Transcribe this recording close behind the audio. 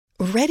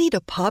Ready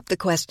to pop the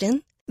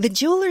question? The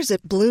jewelers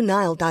at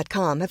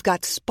BlueNile.com have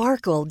got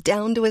sparkle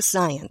down to a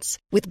science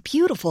with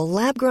beautiful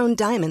lab-grown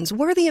diamonds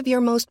worthy of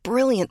your most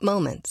brilliant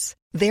moments.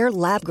 Their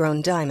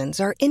lab-grown diamonds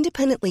are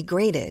independently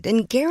graded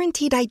and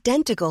guaranteed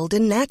identical to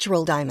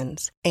natural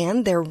diamonds,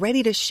 and they're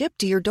ready to ship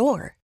to your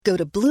door. Go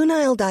to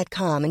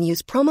BlueNile.com and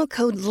use promo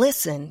code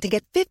LISTEN to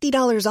get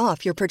 $50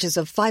 off your purchase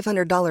of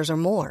 $500 or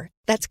more.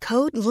 That's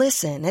code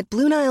LISTEN at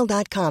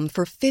BlueNile.com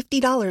for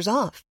 $50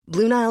 off.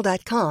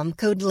 BlueNile.com,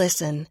 code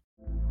LISTEN.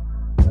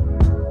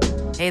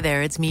 Hey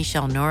there, it's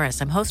Michelle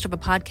Norris. I'm host of a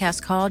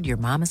podcast called Your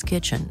Mama's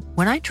Kitchen.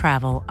 When I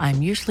travel,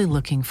 I'm usually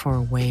looking for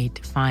a way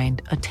to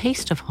find a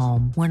taste of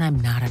home when I'm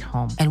not at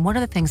home. And one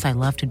of the things I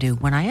love to do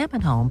when I am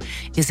at home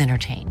is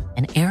entertain.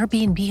 And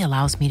Airbnb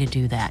allows me to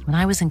do that. When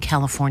I was in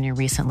California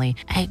recently,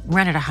 I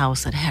rented a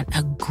house that had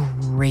a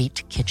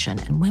great kitchen.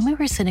 And when we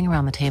were sitting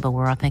around the table, we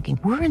were all thinking,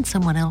 we're in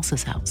someone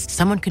else's house.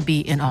 Someone could be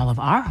in all of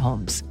our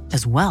homes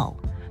as well.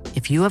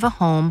 If you have a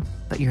home,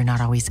 but you're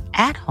not always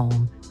at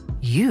home,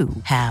 you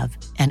have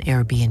an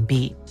Airbnb.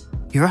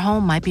 Your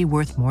home might be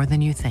worth more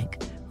than you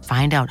think.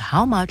 Find out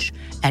how much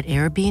at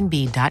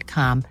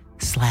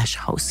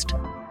airbnb.com/host.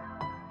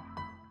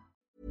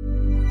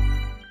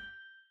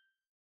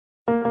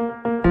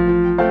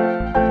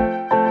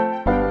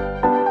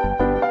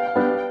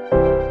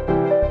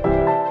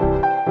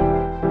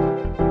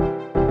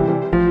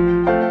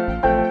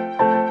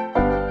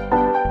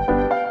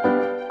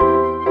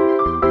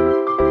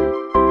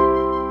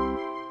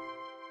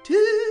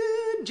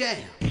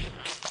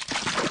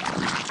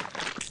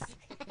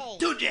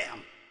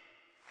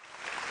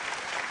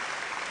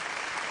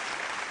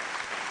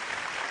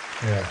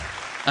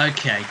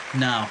 Okay,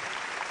 now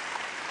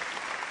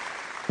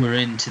we're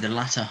into the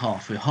latter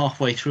half. We're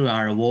halfway through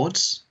our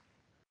awards.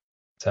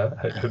 So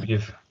hope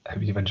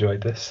you've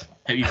enjoyed this.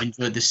 Hope you've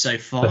enjoyed this so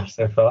far.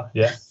 So far,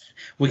 yeah.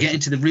 We're getting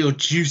to the real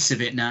juice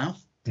of it now.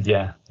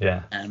 Yeah.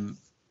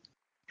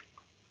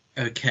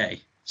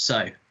 Okay,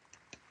 so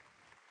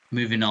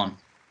moving on.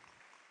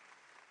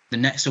 The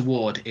next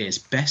award is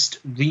Best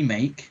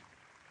Remake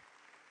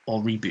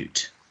or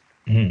Reboot.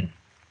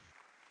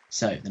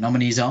 So the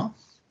nominees are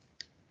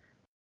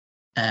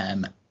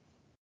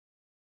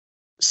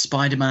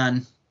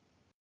Spider-Man.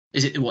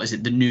 What is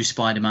it? The new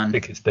Spider-Man. I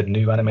think it's the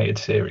new animated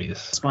series.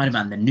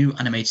 Spider-Man, the new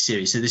animated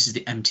series. So this is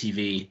the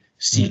MTV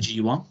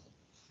CG one.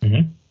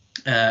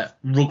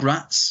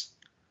 Rugrats.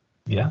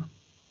 Yeah.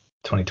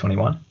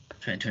 2021.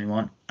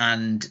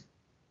 And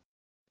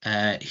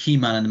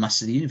He-Man and the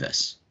Masters of the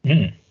Universe.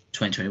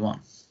 2021.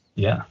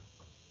 Yeah.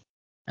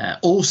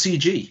 All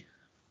CG.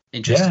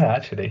 Interesting. Yeah,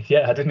 actually.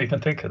 Yeah, I didn't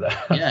even think of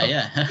that.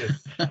 Yeah.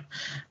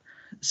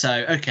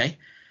 So, okay.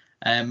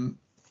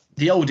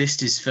 The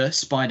oldest is first,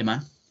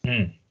 Spider-Man.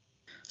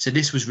 So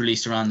this was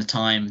released around the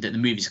time that the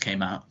movies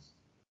came out.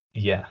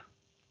 Yeah.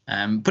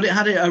 But it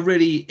had a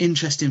really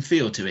interesting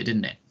feel to it,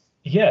 didn't it?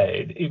 Yeah,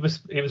 it was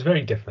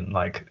very different.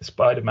 Like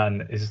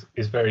Spider-Man he's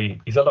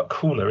a lot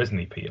cooler, isn't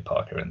he, Peter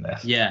Parker, in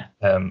this? Yeah.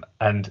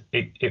 And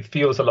it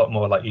feels a lot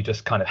more like you're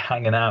just kind of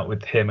hanging out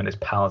with him and his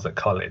pals at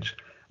college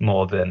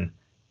more than,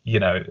 you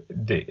know,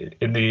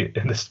 in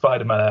the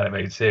Spider-Man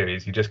animated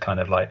series, you just kind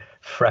of like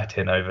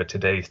fretting over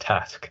today's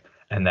task,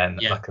 and then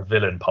like a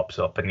villain pops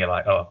up and you're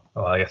like, oh,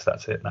 I guess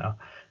that's it now.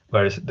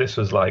 Whereas this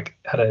was like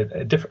had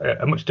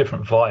a much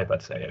different vibe,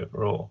 I'd say,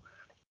 overall.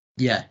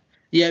 Yeah,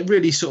 it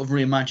really sort of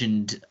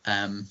reimagined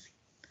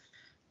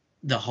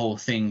the whole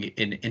thing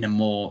in a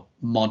more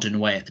modern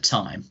way at the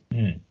time.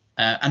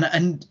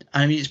 And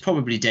I mean, it's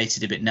probably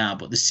dated a bit now,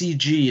 but the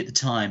CG at the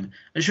time,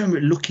 I just remember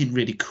it looking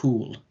really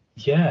cool.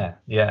 Yeah.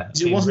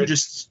 It wasn't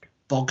just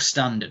bog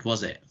standard,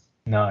 was it?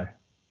 No.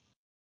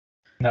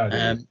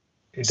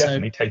 It's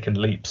definitely taken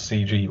leaps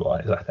CG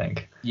wise, I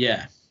think.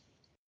 Yeah.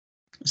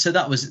 So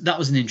that was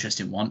an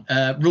interesting one.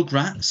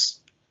 Rugrats.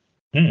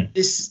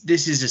 This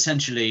is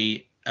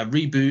essentially a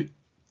reboot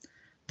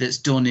that's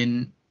done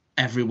in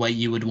every way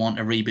you would want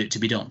a reboot to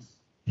be done.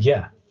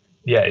 Yeah.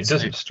 It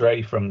doesn't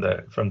stray from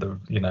the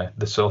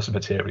the source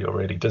material,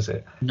 really, does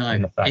it?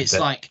 No. It's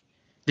like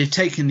they've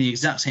taken the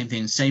exact same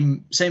thing,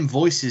 same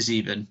voices,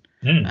 even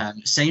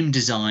same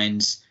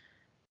designs.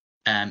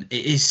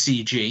 It is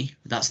CG.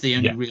 That's the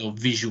only real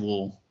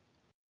visual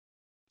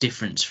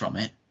difference from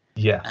it.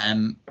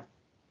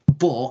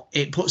 But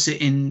it puts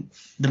it in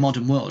the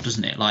modern world,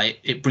 doesn't it? Like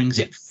it brings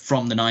it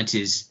from the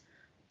 90s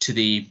to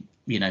the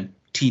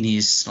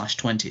teenies /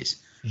 20s.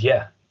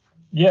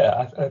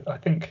 I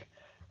think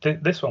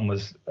this one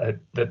was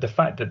the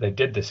fact that they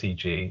did the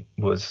CG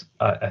was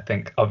I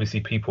think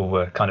obviously people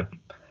were kind of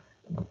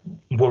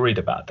worried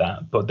about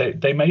that, but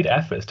they made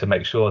efforts to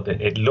make sure that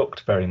it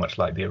looked very much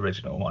like the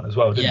original one as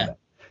well, didn't it?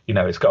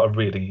 It's got a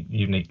really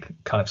unique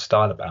kind of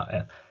style about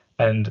it,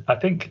 and I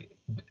think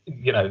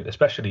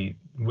especially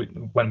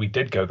when we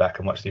did go back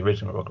and watch the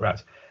original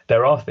Rugrats,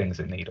 there are things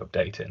that need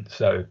updating,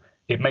 so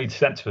it made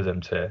sense for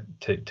them to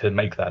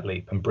make that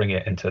leap and bring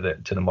it into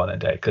the modern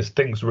day, because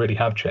things really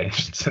have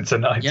changed since the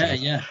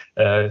 90s.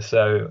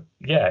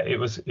 It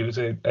was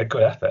a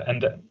good effort,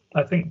 and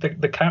I think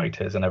the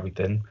characters and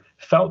everything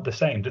felt the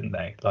same, didn't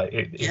they? Like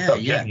it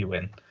felt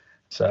genuine.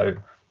 So,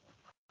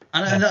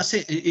 and that's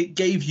it. It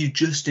gave you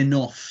just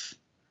enough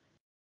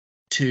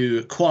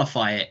to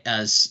qualify it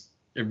as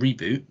a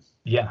reboot.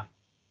 Yeah.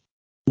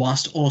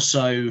 Whilst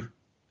also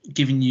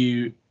giving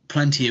you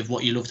plenty of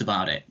what you loved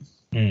about it.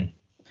 Mm.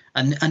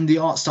 And the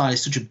art style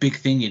is such a big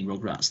thing in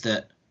Rugrats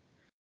that,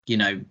 you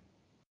know,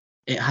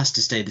 it has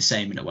to stay the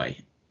same in a way.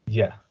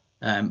 Yeah.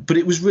 But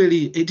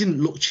it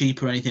didn't look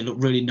cheap or anything. It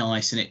looked really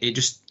nice, and it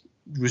just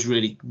was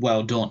really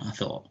well done, I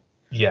thought.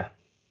 Yeah.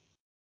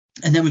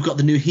 And then we've got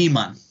the new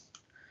He-Man,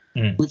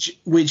 which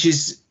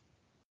is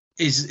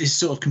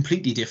sort of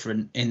completely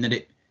different in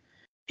that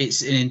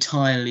it's an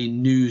entirely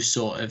new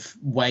sort of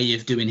way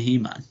of doing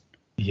He-Man.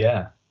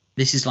 Yeah.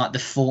 This is like the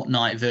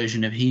Fortnite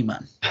version of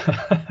He-Man.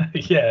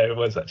 Yeah, it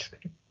was actually.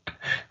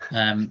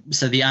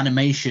 So the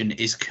animation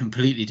is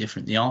completely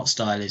different. The art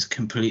style is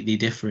completely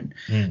different.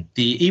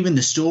 Even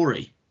the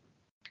story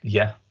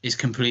is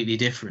completely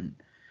different.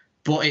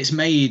 But it's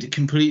made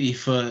completely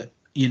for,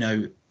 you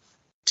know,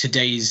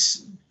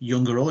 today's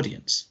younger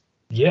audience.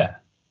 Yeah,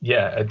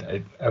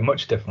 a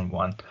much different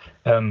one.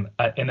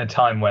 In a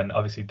time when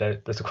obviously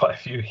there's quite a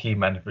few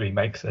He-Man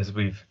remakes as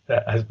we've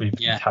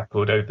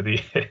tackled over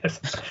the years,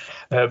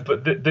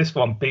 but this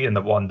one being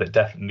the one that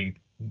definitely,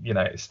 you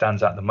know, it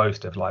stands out the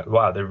most of like,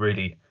 wow, they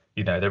really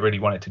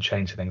wanted to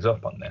change things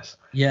up on this.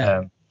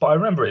 Yeah. But I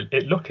remember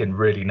it looking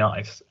really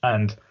nice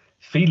and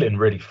feeling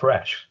really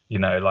fresh, you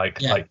know,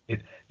 like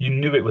it, you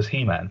knew it was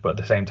He-Man, but at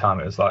the same time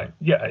it was like,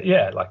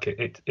 like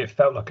it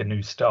felt like a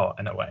new start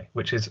in a way,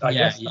 which is, I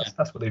guess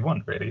that's what they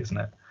want really, isn't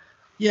it?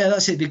 Yeah,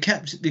 that's it. They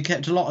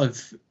kept a lot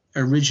of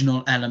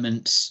original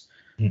elements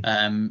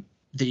that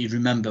you'd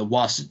remember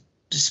whilst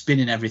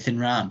spinning everything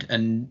around.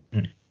 And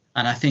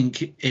I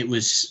think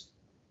it's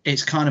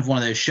kind of one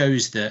of those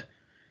shows that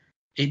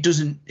it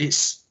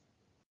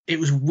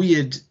was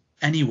weird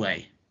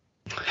anyway.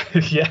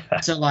 Yeah.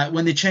 So like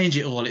when they change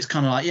it all, it's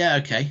kind of like, yeah,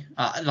 okay,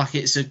 like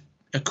it's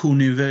a cool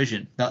new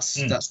version. That's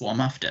what I'm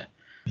after.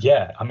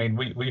 Yeah, I mean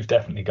we've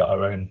definitely got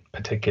our own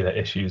particular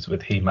issues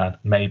with He-Man,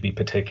 maybe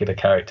particular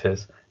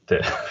characters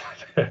that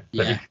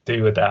we could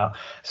do without.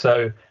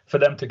 So for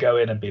them to go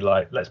in and be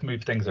like, let's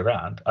move things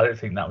around, I don't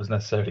think that was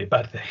necessarily a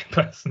bad thing,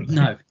 personally.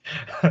 No.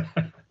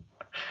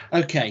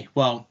 Okay,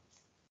 well,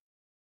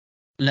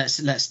 let's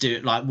do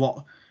it. Like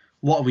what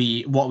are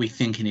we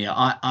thinking here?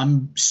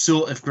 I'm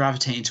sort of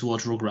gravitating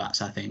towards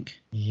Rugrats, I think.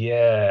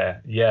 Yeah.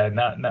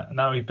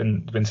 Now we've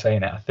been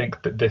saying it, I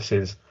think that this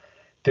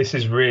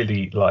is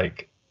really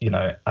like, you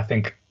know, I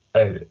think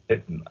a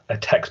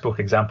textbook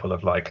example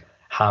of like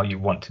how you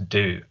want to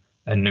do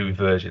a new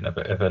version of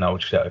an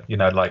old show. You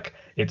know, like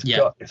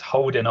it's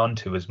holding on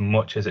to as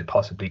much as it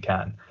possibly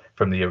can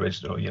from the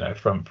original. You know,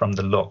 from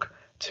the look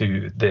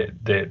to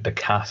the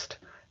cast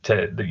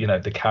to the, you know,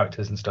 the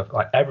characters and stuff.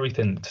 Like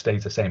everything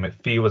stays the same. It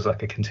feels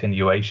like a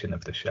continuation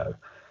of the show,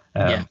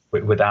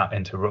 without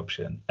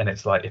interruption. And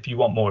it's like if you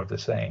want more of the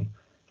same,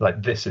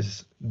 like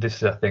this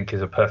I think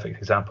is a perfect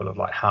example of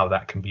like how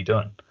that can be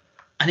done.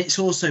 And it's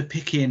also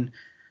picking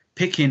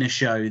a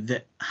show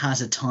that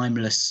has a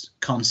timeless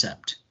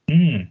concept.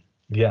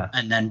 Yeah.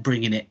 And then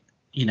bringing it,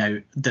 you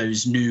know,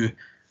 those new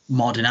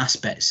modern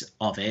aspects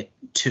of it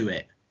to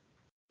it.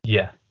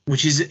 Yeah.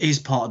 Which is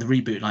part of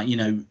the reboot. Like, you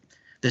know,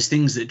 there's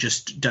things that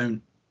just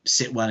don't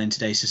sit well in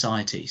today's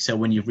society. So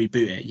when you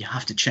reboot it, you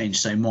have to change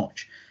so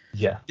much.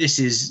 Yeah. This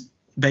is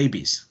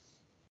babies.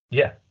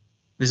 Yeah.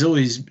 There's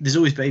always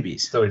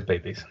babies. There's always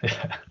babies.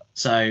 Yeah.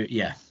 So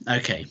yeah.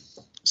 Okay.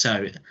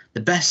 So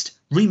the best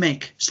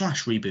remake /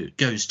 reboot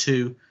goes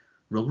to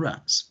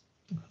Rugrats.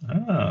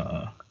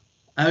 Oh.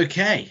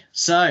 Okay.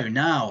 So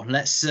now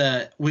let's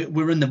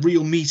we're in the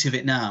real meat of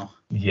it now.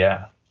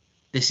 Yeah.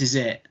 This is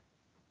it.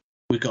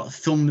 We've got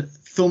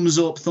thumbs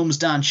up, thumbs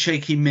down,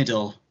 shaky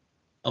middle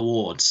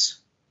awards.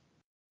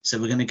 So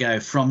we're going to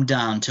go from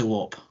down to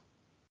up.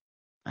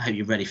 I hope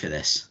you're ready for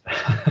this.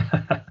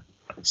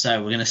 So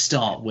we're going to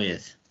start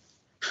with,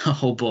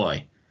 oh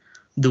boy,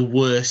 the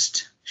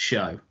worst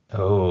show.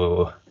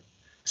 Oh.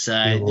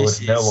 So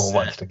this no one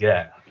wants to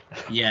get.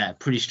 Yeah,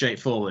 pretty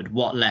straightforward.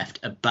 What left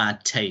a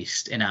bad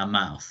taste in our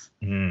mouth?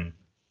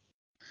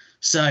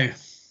 So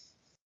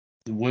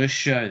the worst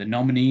show, the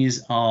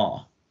nominees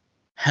are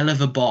Hell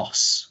of a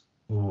Boss.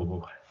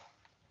 Ooh.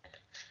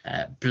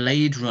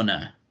 Blade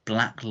Runner,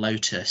 Black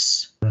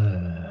Lotus,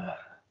 and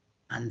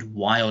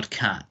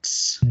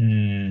Wildcats.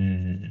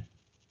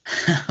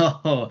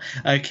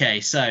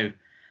 Okay, so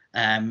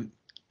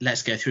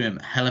let's go through them.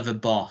 Hell of a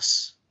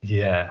Boss.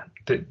 Yeah,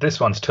 this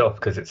one's tough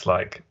because it's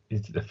like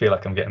I feel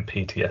like I'm getting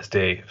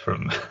PTSD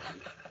from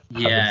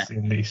having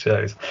seen these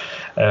shows.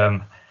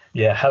 Hell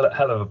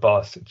of a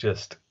Boss.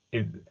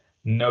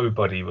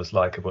 Nobody was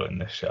likable in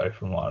this show,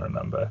 from what I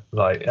remember.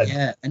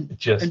 And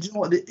you know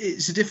what?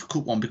 It's a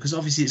difficult one because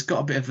obviously it's got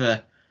a bit of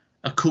a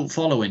cult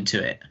following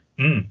to it.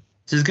 So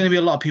there's going to be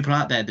a lot of people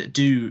out there that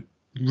do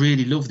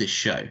really love this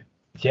show.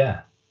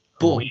 Yeah,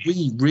 but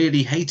we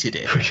really hated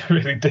it. We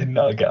really did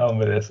not get on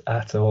with this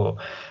at all.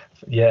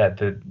 Yeah,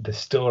 the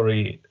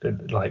story,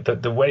 like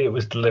the way it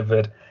was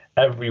delivered,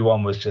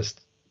 everyone was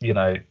just you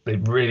know,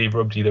 it really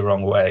rubbed you the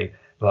wrong way.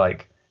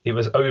 Like it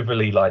was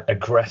overly like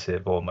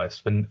aggressive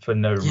almost for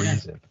no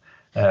reason.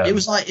 It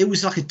was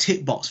like a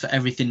tick box for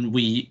everything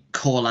we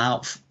call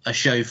out a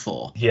show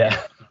for.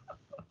 Yeah.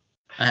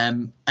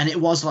 And it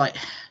was like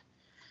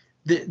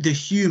the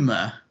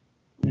humor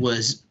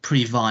was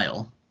pretty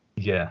vile.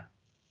 Yeah.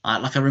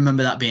 Like I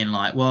remember that being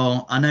like,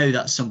 well, I know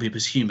that's some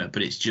people's humor,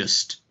 but it's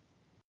just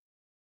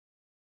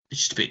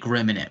a bit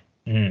grim in it.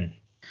 Mm.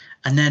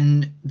 And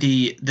then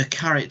the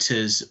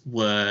characters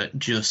were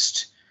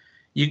just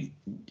you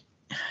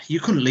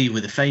couldn't leave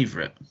with a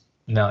favorite.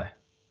 No,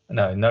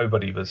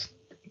 nobody was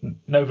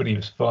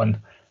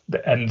fun,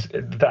 and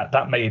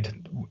that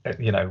made,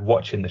 you know,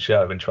 watching the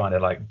show and trying to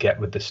like get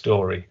with the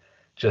story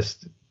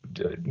just,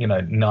 you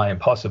know, nigh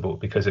impossible,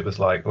 because it was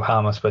like, well, how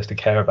am I supposed to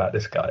care about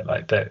this guy?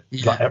 Like that,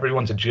 like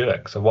everyone's a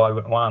jerk, so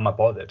why am I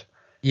bothered?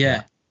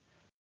 Yeah.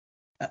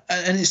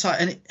 And it's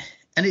like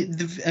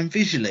and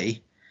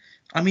visually,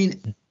 I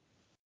mean,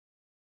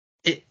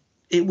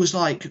 it was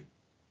like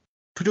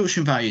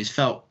production values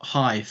felt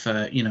high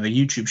for, you know, a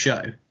YouTube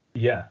show.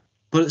 Yeah.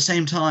 But at the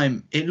same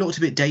time, it looked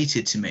a bit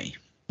dated to me.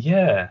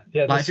 Yeah.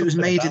 Like if it was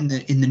made in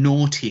the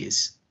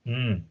noughties,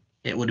 Mm.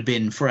 it would have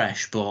been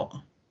fresh, but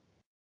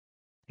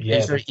Yeah, it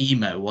was very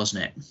emo,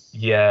 wasn't it?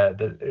 Yeah,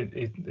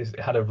 it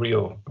had a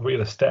real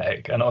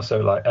aesthetic, and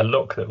also like a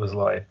look that was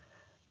like,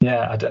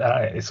 yeah, I don't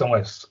know, it's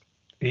almost,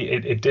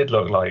 it did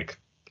look like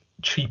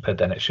cheaper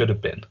than it should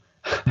have been.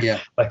 Yeah.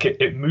 Like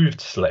it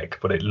moved slick,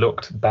 but it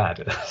looked bad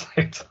at the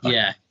same time.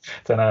 Yeah. I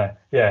don't know.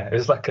 Yeah, it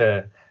was like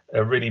a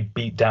really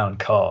beat down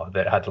car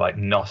that had like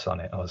NOS on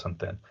it or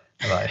something.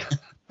 Like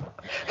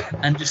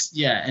and just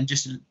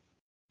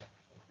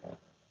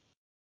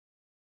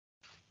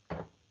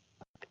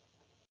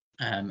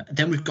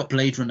then we've got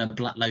Blade Runner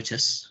Black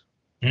Lotus.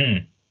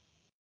 Mm.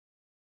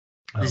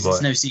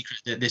 It's no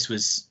secret that this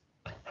was,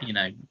 you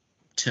know,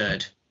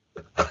 turd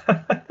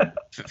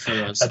for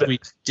us. We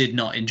did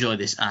not enjoy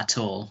this at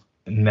all.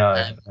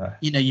 No.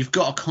 You know, you've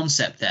got a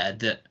concept there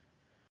that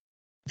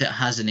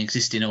has an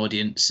existing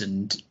audience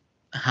and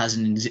has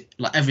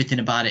like everything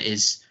about it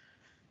is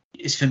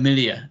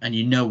familiar, and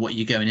you know what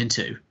you're going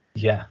into.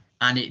 Yeah.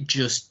 And it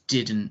just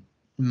didn't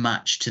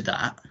match to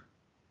that,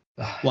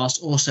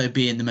 whilst also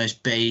being the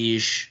most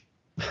beige,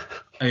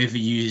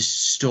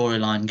 overused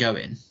storyline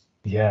going.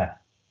 Yeah.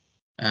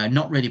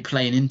 Not really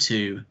playing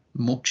into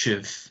much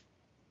of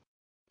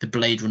the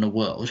Blade Runner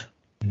world.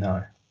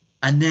 No.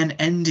 And then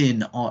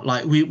ending on,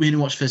 like, we didn't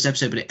watch the first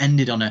episode, but it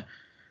ended on a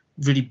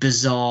really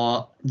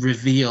bizarre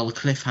reveal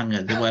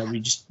cliffhanger where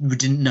we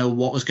didn't know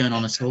what was going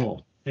on at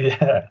all.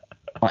 Yeah.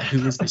 Like,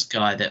 who was this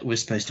guy that we're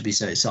supposed to be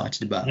so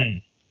excited about?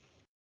 Mm.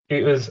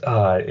 It was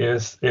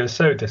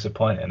so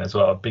disappointing as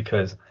well,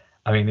 because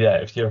I mean, yeah,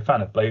 if you're a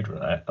fan of Blade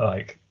Runner,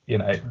 like, you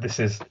know, this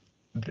is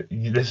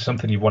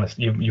something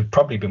you've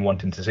probably been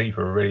wanting to see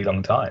for a really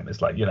long time.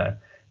 It's like, you know,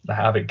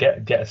 have it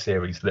get a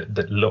series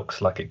that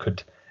looks like it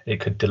could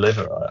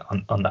deliver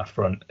on that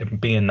front and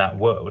be in that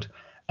world.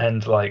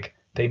 And like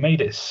they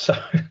made it so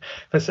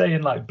for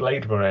saying like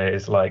Blade Runner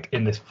is like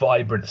in this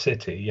vibrant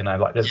city, you know,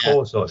 like there's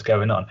all sorts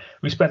going on.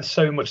 We spent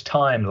so much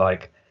time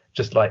like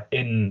just like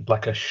in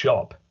like a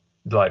shop,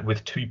 like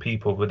with two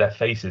people with their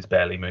faces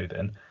barely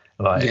moving,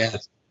 like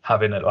just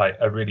having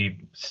a really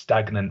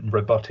stagnant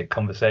robotic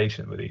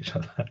conversation with each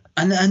other.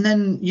 And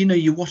then, you know,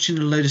 you're watching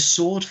a load of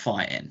sword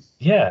fighting.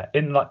 Yeah,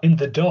 in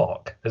the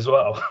dark as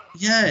well.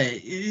 Yeah,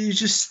 it's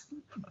just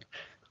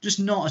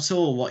not at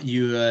all what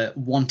you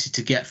wanted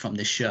to get from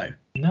this show.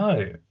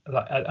 No,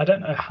 like I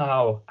don't know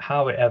how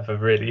it ever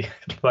really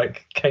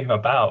like came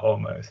about.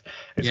 Almost,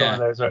 it's one of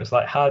those where it's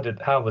like,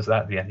 how was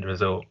that the end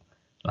result?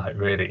 Like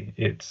really,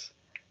 it's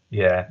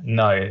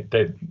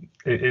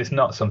it's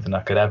not something I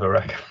could ever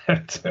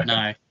recommend.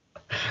 No.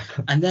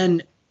 And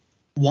then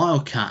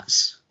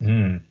Wildcats.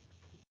 Mm.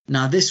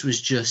 Now this was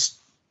just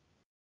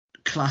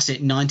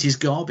classic 90s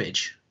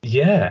garbage.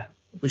 Yeah.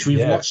 Which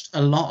we've watched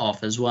a lot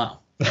of as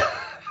well.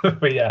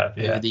 But yeah.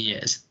 Over the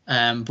years.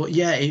 But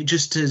yeah, it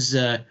just has,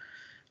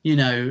 you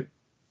know,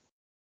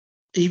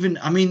 even,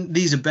 I mean,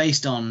 these are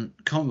based on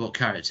comic book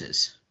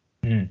characters.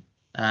 Mm.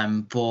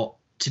 But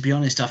to be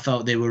honest, I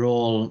felt they were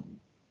all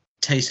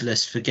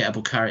tasteless,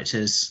 forgettable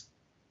characters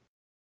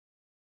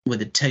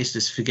with a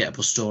tasteless,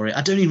 forgettable story.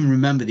 I don't even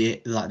remember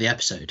the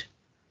episode.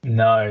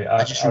 No,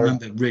 I just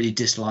remember really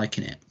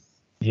disliking it.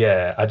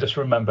 Yeah, I just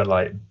remember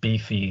like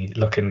beefy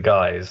looking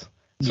guys.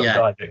 Some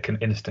guy that can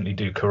instantly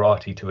do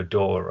karate to a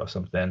door or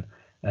something.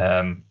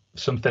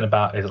 Something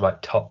about his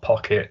like top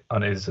pocket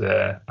on his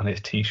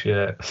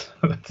t-shirt.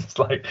 It's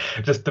like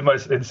just the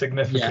most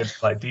insignificant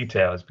like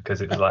details,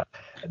 because it was like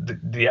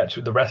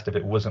the rest of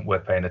it wasn't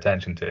worth paying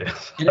attention to.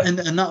 and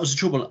that was the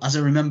trouble. As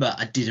I remember,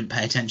 I didn't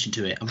pay attention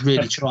to it. I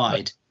really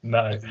tried. No,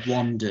 I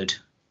wandered.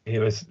 It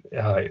was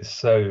it's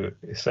so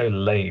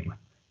lame.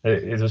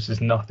 It was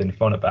just nothing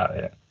fun about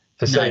it.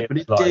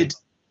 But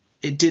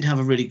it did have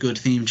a really good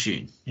theme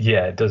tune.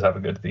 Yeah, it does have a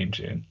good theme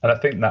tune, and I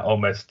think that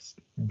almost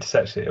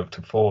sets it up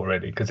to 4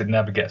 really, because it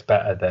never gets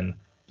better than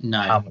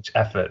how much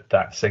effort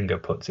that singer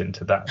puts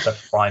into that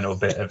final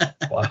bit of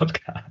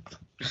Wildcat.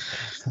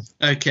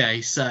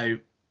 Okay, so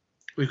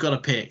we've got to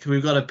pick.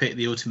 We've got to pick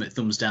the ultimate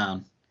thumbs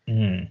down.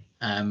 I'm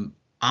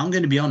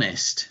going to be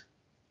honest.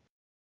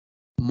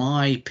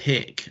 My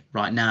pick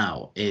right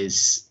now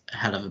is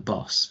Hell of a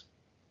Boss.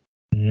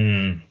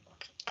 And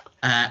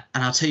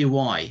I'll tell you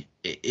why.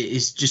 It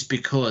is just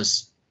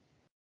because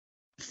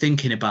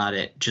thinking about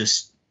it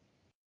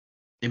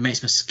it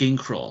makes my skin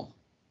crawl.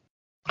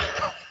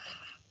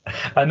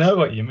 I know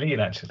what you mean,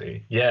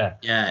 actually. Yeah.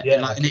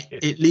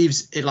 It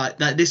leaves it like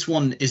that. This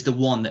one is the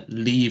one that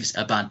leaves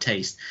a bad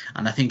taste,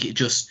 and I think it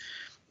just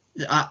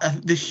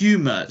the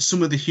humor.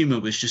 Some of the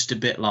humor was just a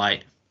bit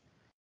like.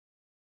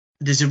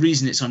 There's a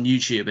reason it's on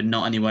YouTube and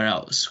not anywhere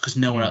else, because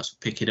nowhere else will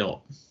pick it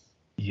up.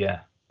 Yeah,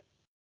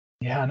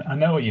 I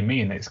know what you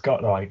mean. It's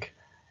got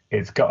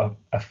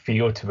a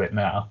feel to it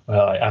now.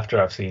 Like,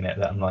 after I've seen it,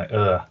 that I'm like,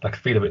 ugh, like I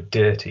feel a bit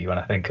dirty when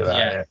I think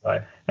about it.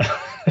 Like,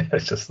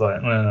 it's just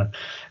like,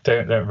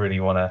 don't really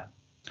want to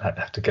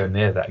have to go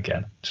near that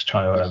again. Just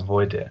trying to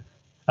avoid it.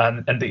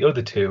 And the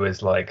other two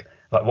is like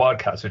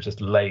Wildcats are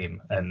just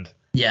lame, and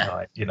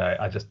like,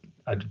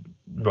 I'd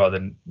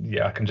rather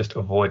I can just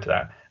avoid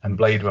that. And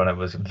Blade Runner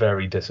was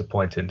very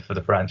disappointing for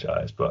the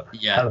franchise, but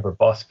Hell of a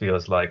Boss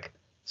feels like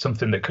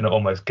something that can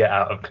almost get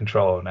out of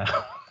control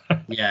now.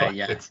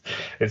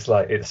 It's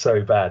like it's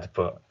so bad,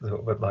 but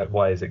like,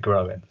 why is it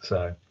growing?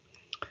 So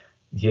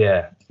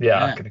I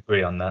can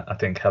agree on that. I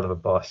think Hell of a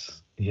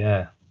Boss.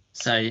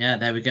 So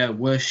there we go.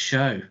 Worst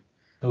show.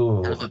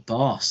 Ooh, Hell of a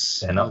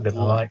Boss. They're not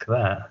gonna like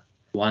that.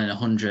 1 in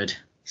 100.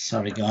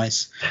 Sorry,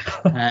 guys.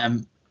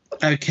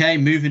 Okay,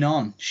 moving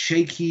on.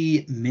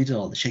 Shaky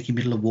Middle, the Shaky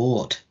Middle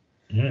Award.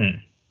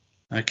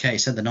 Okay,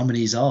 so the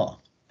nominees are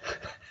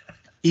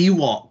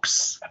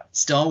Ewoks,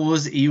 Star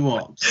Wars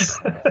Ewoks,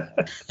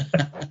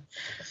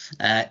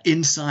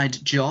 Inside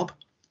Job,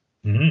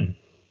 and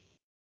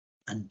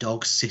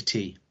Dog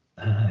City.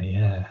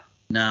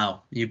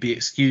 Now, you'd be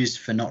excused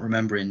for not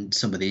remembering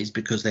some of these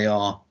because they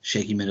are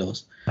shaky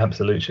middles.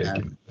 Absolute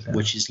shaky.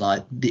 Which is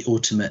like the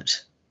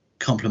ultimate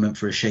compliment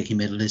for a shaky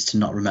middle is to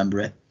not remember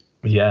it.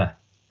 Yeah.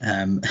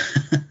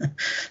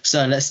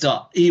 So let's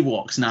start.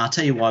 Ewoks. Now, I'll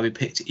tell you why we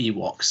picked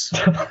Ewoks.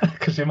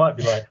 Because you might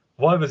be like,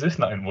 why was this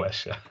not in Worst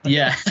Show?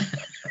 Yeah.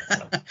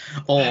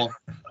 Or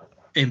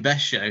in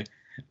Best Show.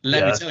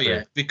 Let me tell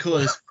you,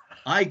 because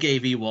I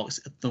gave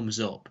Ewoks a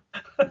thumbs up,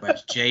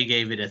 whereas Jay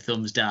gave it a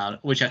thumbs down,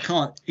 which I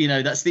can't,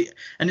 it's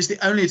the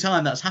only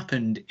time that's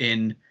happened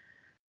in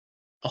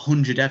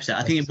 100 episodes.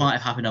 I think it might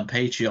have happened on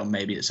Patreon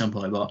maybe at some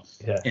point, but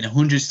in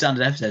 100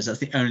 standard episodes, that's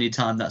the only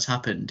time that's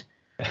happened.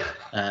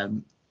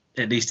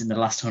 At least in the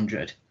last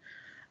 100.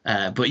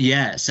 But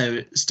so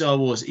Star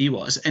Wars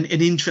Ewoks, an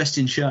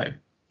interesting show.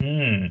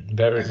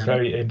 Very,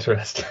 very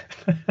interesting.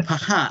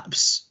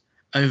 Perhaps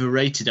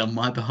overrated on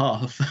my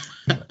behalf.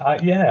 I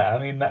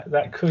mean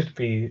that could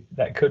be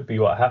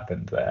what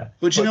happened there.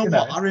 But you know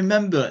what? I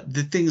remember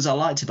the things I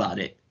liked about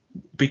it,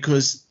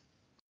 because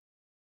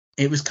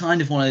it was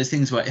kind of one of those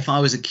things where if I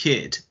was a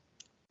kid,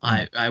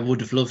 I would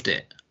have loved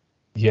it.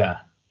 Yeah.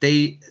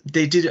 They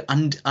did,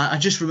 and I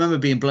just remember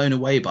being blown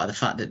away by the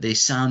fact that they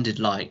sounded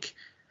like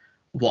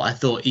what I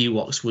thought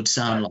Ewoks would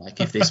sound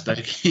like if they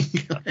spoke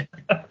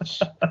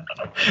English.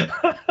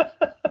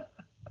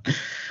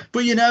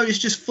 But it's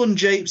just fun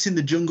japes in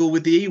the jungle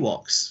with the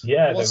Ewoks.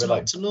 Yeah, what's they were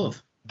not to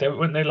love?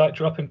 Weren't they like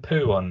dropping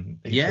poo on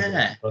each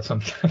other or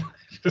something?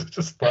 It's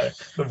just like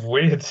a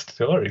weird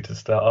story to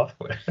start off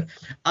with.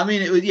 I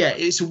mean,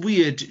 it's a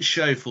weird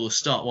show for a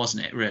start,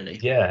 wasn't it?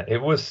 Really? Yeah,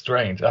 it was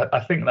strange. I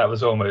think that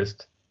was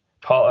almost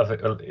part of it.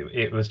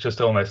 It was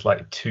just almost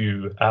like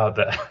too out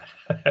there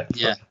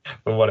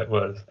for what it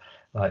was.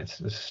 Like, it's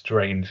a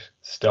strange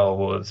Star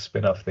Wars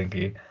spin-off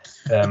thingy.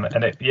 And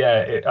I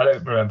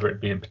don't remember it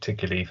being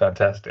particularly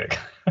fantastic.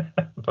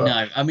 But,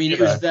 no, I mean, it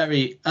was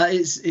very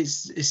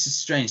it's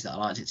strange that I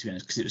liked it, to be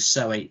honest, because it was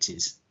so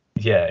 80s.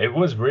 Yeah, it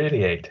was really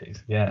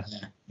 80s. Yeah.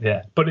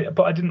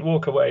 But I didn't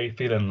walk away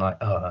feeling like,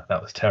 oh,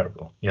 that was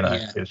terrible.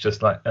 It was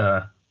just like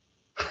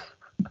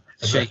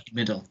shaky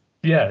middle.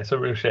 Yeah, it's a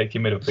real shaky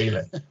middle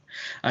feeling.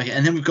 Okay,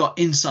 and then we've got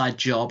Inside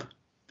Job.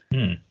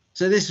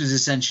 So this was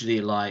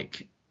essentially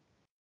like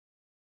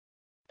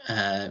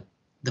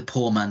the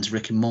poor man's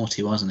Rick and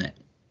Morty, wasn't it?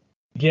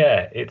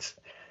 Yeah, it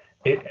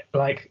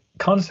like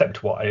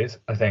concept wise,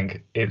 I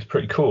think it's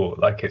pretty cool.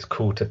 Like, it's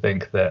cool to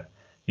think that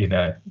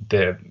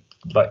the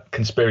like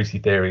conspiracy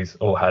theories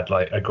all had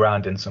like a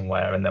grounding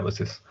somewhere, and there was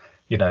this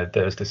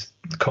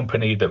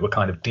company that were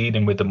kind of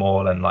dealing with them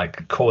all and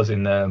like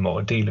causing them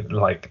or dealing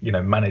like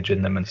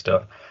managing them and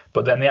stuff.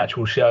 But then the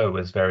actual show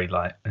was very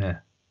like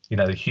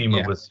the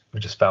humor was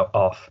just felt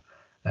off.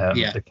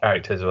 The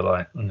characters were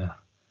like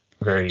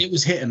very. It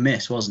was hit and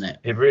miss, wasn't it?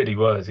 It really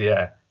was,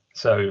 yeah.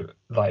 So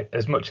like,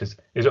 as much as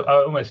I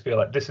almost feel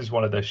like this is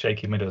one of those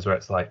shaky middles where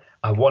it's like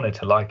I wanted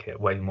to like it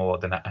way more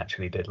than I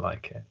actually did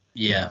like it.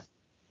 Yeah.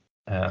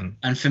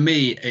 And for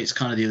me, it's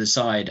kind of the other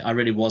side. I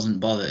really wasn't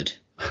bothered.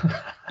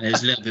 And it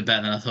was a little bit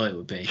better than I thought it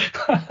would be.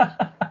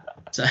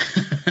 So,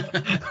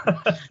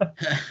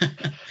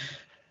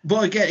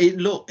 but again,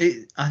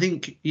 I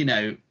think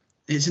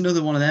it's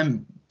another one of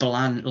them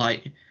bland.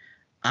 Like,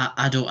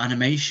 adult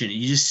animation.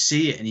 You just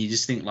see it and you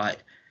just think like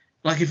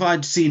if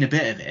I'd seen a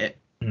bit of it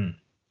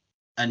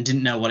and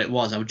didn't know what it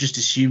was, I would just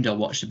assumed I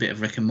watched a bit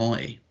of Rick and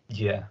Morty.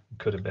 Yeah,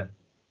 could have been.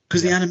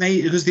 Because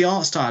the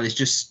art style is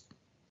just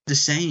the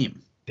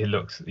same.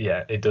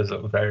 It does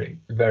look very,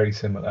 very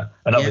similar.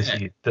 And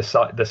obviously the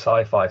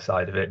sci-fi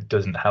side of it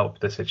doesn't help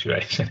the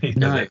situation either.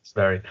 No. It's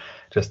very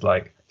just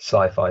like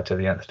sci-fi to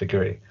the nth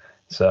degree.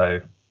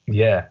 So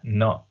yeah,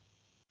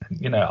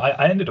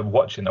 I ended up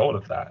watching all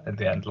of that at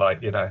the end.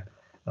 Like,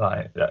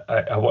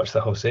 I watched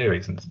the whole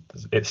series and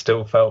it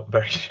still felt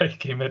very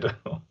shaky middle.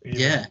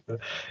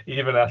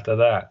 Even after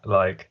that,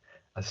 like,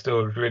 I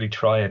still really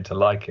trying to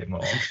like it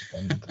more,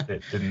 and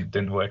it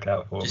didn't work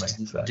out for me.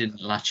 So.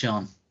 Didn't latch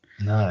on.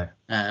 No.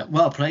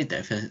 Well played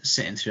though for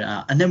sitting through it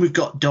out. And then we've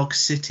got Dog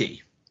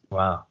City.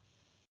 Wow,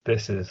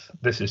 this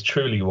is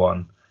truly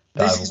one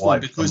that I've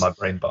wiped from my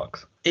brain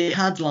box. It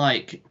had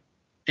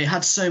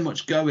so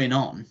much going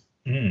on.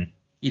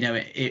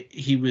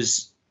 He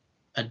was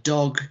a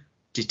dog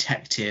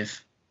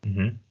detective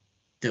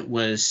that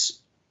was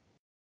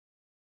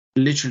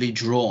literally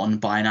drawn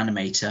by an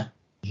animator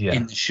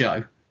in the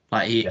show.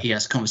 Like he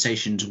has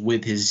conversations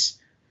with his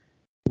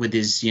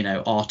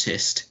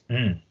artist,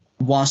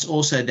 whilst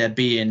also there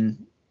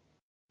being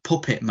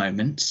puppet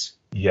moments.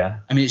 Yeah.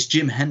 I mean, it's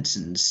Jim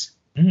Henson's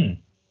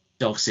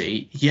Dog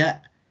City,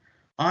 yet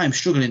I'm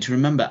struggling to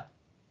remember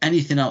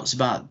anything else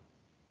about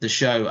the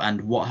show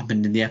and what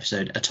happened in the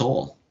episode at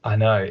all. I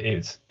know,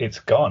 it's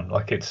gone.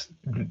 Like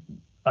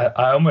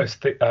I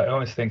almost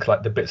think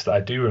like the bits that I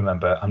do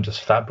remember, I'm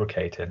just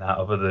fabricating out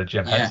of other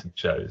Jim Henson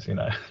shows.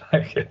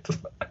 Like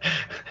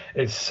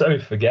it's so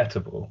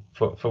forgettable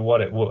for what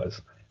it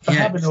was. For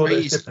having all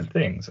those different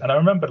things. And I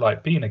remember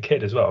like being a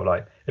kid as well.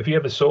 Like if you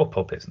ever saw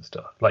puppets and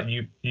stuff, like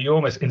you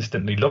almost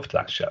instantly loved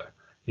that show.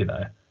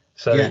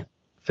 So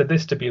for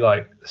this to be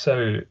like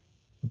so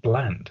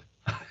bland,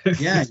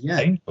 it's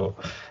painful.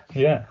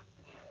 Yeah.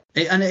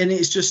 And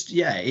it's just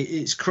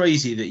it's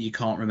crazy that you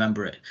can't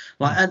remember it.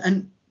 Like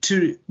and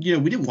to we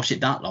didn't watch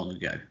it that long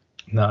ago.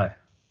 No.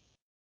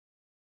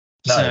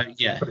 So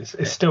but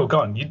it's still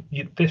gone.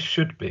 This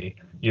should be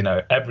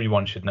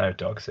everyone should know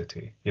Dog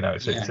City.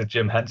 It's a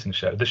Jim Henson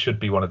show. This should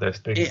be one of those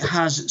things. It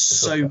has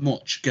so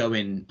much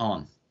going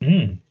on,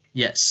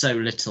 yet so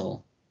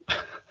little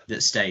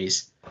that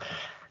stays.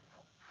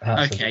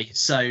 Absolutely. Okay,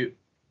 so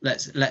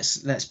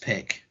let's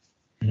pick.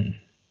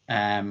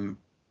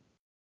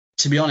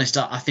 To be honest,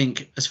 I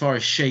think as far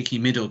as shaky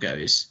middle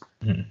goes,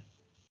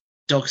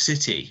 Dog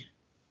City.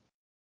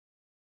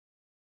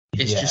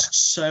 It's just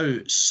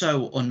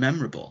so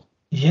unmemorable.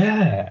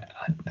 Yeah.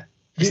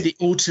 It's the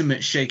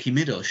ultimate shaky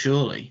middle,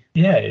 surely.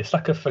 Yeah, it's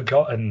like a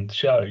forgotten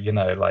show,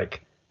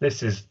 like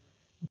this is,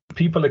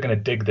 people are going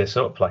to dig this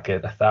up like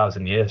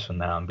 1,000 years from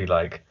now and be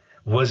like,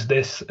 was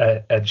this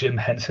a Jim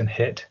Henson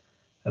hit?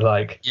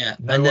 Like,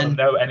 no one will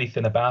know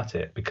anything about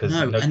it because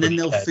and then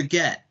they'll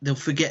forget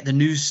the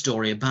news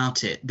story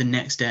about it the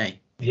next day.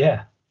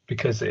 Yeah,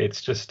 because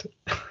it's just,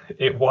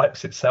 it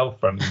wipes itself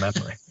from your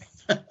memory.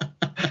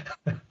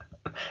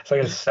 It's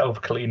like a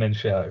self-cleaning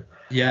show.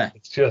 Yeah.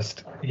 It's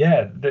just,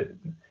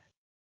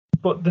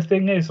 but the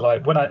thing is,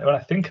 like, when I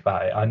think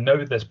about it, I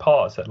know there's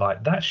parts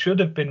that should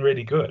have been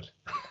really good.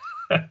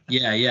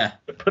 Yeah.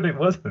 But it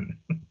wasn't.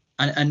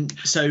 And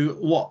so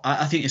what,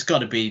 I think it's got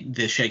to be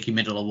the Shaky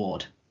Middle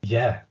Award.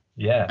 Yeah.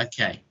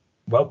 Okay.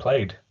 Well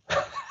played.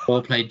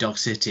 Well played, Dog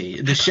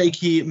City. The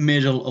Shaky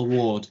Middle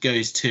Award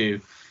goes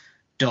to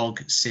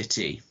Dog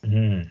City.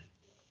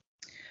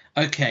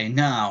 Okay,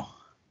 now,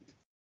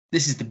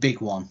 this is the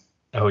big one.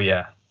 Oh,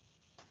 yeah.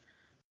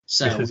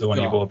 So this is the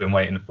one you've all been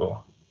waiting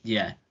for.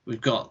 Yeah,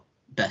 we've got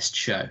Best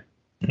Show.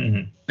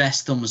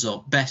 Best Thumbs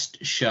Up,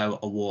 Best Show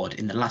Award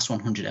in the last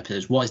 100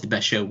 episodes. What is the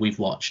best show we've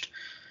watched?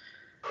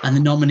 And the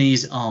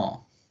nominees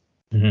are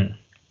The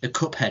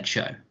Cuphead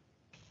Show,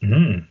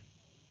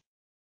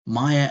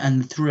 Maya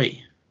and the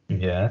Three.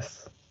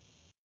 Yes.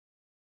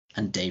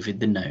 And David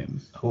the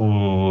Gnome.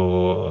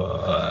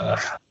 Ooh.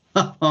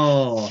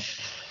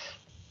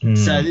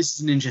 So this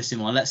is an interesting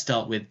one. Let's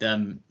start with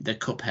the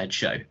Cuphead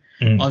Show.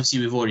 Obviously,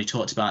 we've already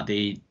talked about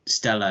the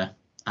stellar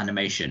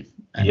animation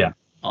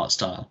art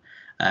style,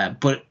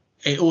 but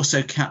it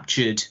also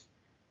captured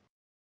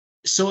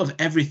sort of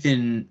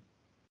everything,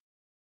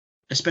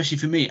 especially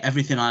for me,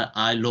 everything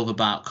I love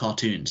about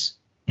cartoons.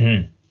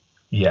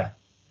 Yeah.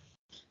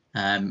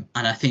 And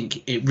I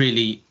think it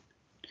really,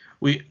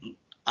 like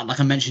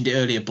I mentioned it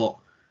earlier, but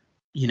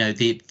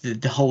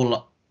the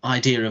whole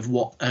idea of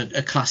what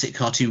a classic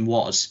cartoon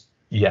was.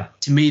 Yeah.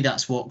 To me,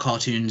 that's what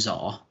cartoons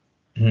are.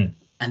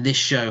 And this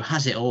show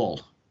has it all.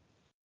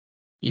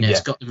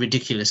 It's got the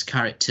ridiculous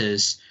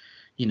characters.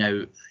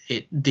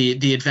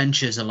 The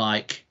adventures are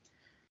like,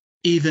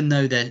 even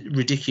though they're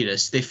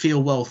ridiculous, they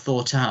feel well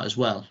thought out as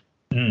well.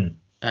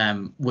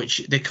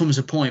 Which there comes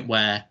a point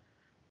where,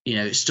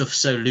 stuff's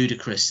so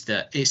ludicrous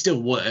that it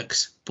still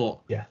works,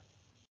 but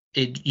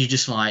you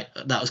just like,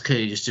 that was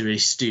clearly just a really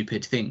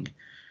stupid thing.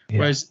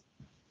 Whereas,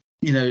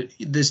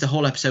 there's the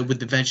whole episode with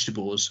the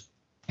vegetables.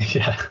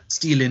 Yeah.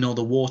 Stealing all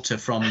the water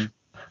from,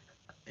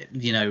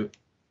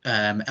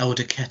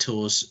 Elder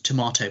Kettle's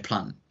tomato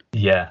plant.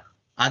 Yeah.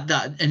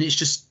 And it's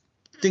just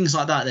things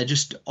like that. They're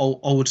just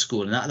old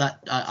school, and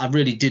I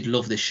really did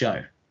love this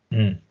show.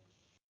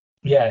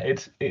 Yeah,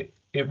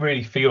 it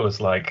really feels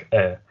like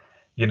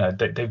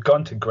they've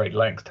gone to great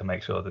lengths to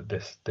make sure that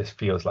this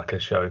feels like a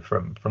show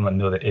from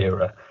another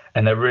era,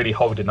 and they're really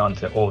holding on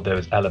to all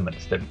those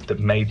elements that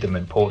made them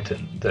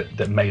important,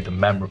 that made them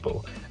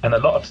memorable, and a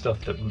lot of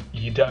stuff that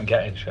you don't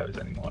get in shows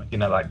anymore.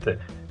 Like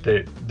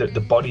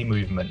the body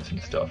movements and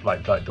stuff,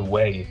 like the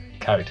way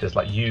characters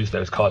like use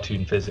those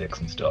cartoon physics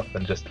and stuff,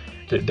 and just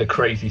the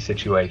crazy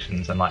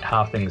situations, and like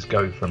how things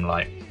go from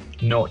like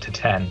 0 to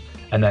 10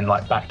 and then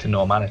like back to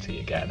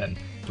normality again, and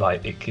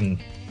like it can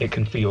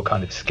feel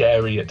kind of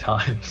scary at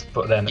times,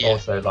 but then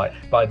also like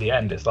by the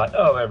end it's like,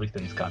 oh,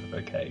 everything's kind of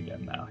okay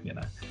again now,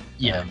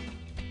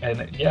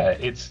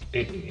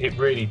 it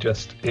really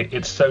just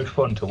it's so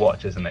fun to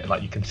watch, isn't it?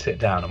 Like you can sit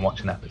down and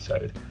watch an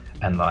episode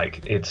and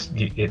like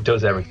it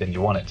does everything you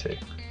want it to,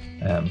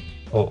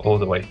 all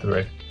the way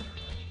through,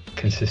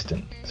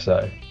 consistent.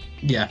 So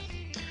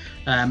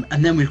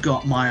and then we've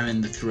got Maya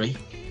and the Three,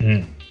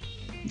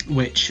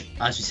 which,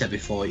 as we said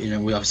before,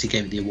 we obviously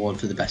gave it the award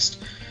for the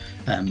best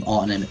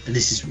art, and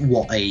this is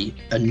what a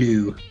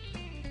new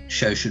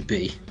show should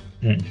be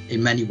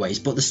in many ways.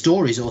 But the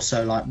story is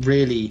also like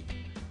really,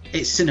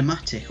 it's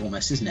cinematic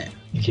almost, isn't it?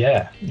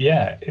 Yeah.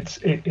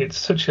 It's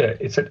such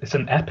it's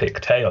an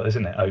epic tale,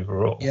 isn't it?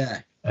 Overall.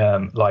 Yeah.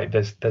 Like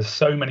there's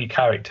so many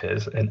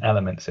characters and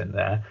elements in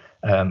there,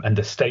 and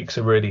the stakes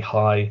are really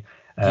high.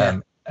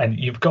 And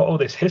you've got all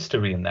this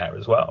history in there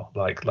as well,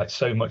 like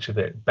so much of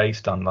it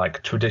based on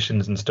like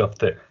traditions and stuff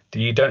that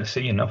you don't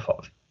see enough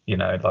of.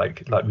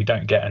 Like we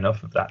don't get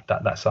enough of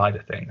that side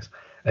of things,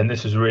 and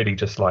this is really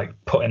just like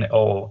putting it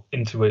all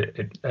into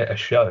a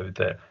show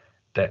that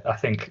I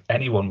think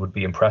anyone would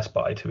be impressed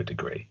by to a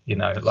degree.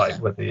 Like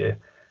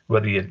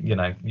whether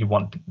you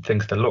want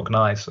things to look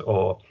nice,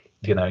 or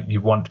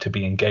you want to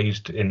be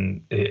engaged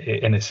in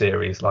a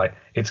series. Like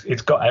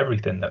it's got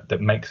everything that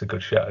makes a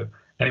good show,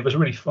 and it was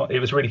really fun. It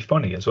was really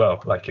funny as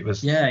well. Like it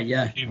was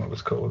the humor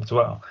was cool as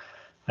well.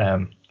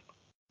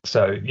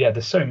 So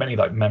there's so many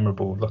like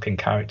memorable looking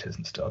characters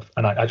and stuff,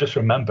 and I just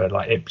remember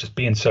like it just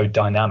being so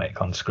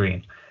dynamic on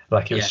screen.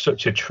 Like it was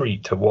such a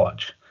treat to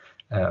watch.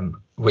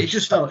 It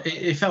just felt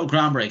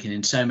groundbreaking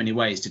in so many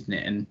ways, didn't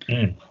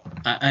it?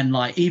 And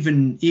like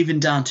even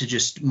down to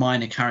just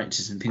minor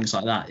characters and things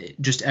like that.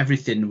 Just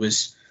everything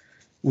was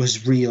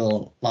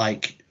real.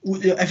 Like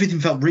everything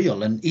felt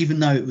real, and even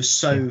though it was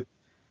so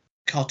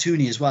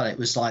cartoony as well, it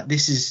was like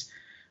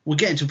we're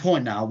getting to a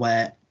point now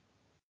where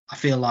I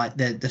feel like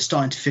they're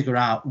starting to figure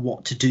out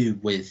what to do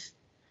with,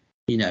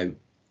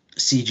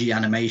 CG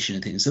animation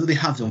and things. So they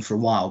have done for a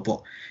while,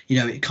 but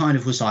it kind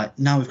of was like,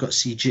 now we've got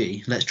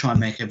CG, let's try and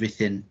make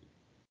everything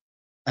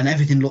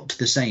looked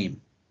the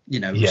same,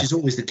 which is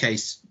always the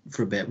case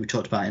for a bit. We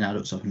talked about it in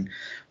adults often,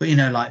 but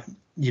like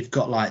you've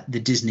got like the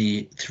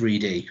Disney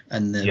 3D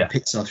and the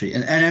Pixar 3D,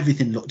 and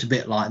everything looked a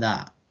bit like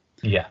that.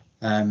 Yeah.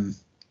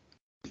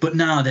 But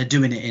now they're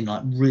doing it in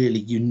like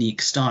really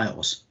unique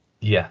styles.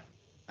 Yeah.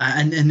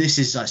 And this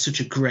is like such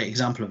a great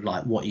example of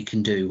like what you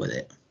can do with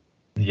it.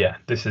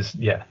 This is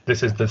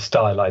the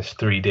stylized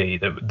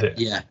 3D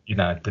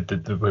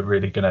that we're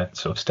really going to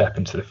sort of step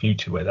into the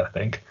future with, I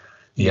think.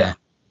 Yeah.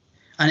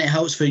 And it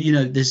helps for,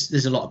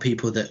 there's a lot of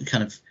people that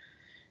kind of,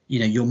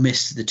 you'll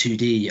miss the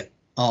 2D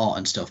art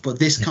and stuff, but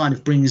this kind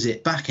of brings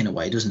it back in a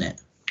way, doesn't it?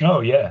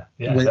 Oh yeah.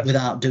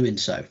 Without doing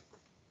so.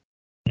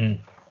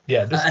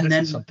 Yeah, this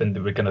is something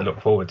that we're going to look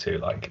forward to.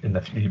 Like in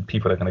the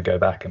people are going to go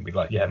back and be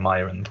like,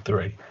 Maya and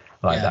 3.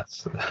 Like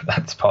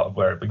that's part of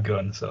where it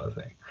begun, sort of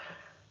thing.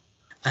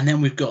 And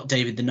then we've got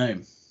David the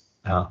Gnome,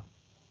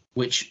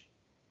 which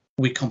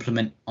we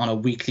compliment on a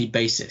weekly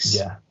basis.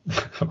 Yeah,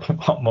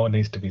 what more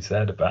needs to be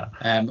said about?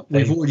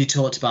 We've already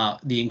talked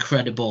about the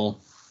incredible,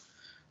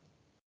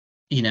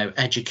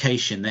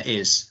 education that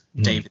is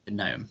David the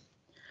Gnome.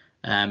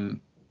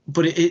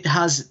 But it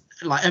has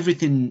like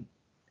everything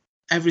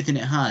it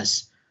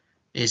has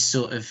is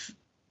sort of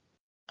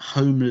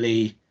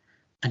homely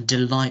and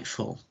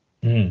delightful.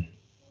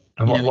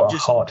 And what a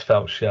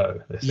heartfelt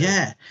show this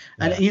is.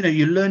 And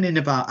you're learning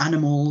about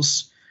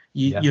animals,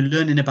 you're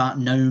learning about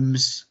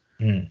gnomes,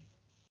 and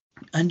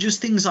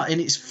just things like, and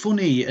it's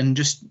funny and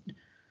just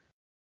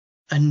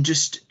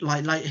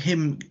like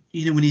him,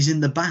 when he's in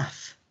the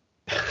bath.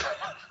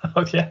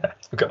 Oh yeah, I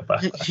forgot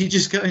about that. You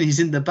just go and he's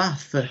in the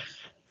bath for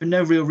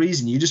no real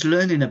reason. You're just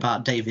learning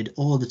about David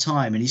all the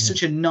time, and he's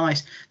such a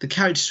nice. The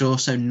characters are all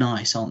so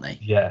nice, aren't they?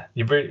 Yeah,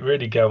 you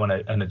really go on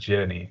a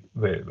journey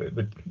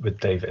with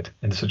David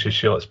in such a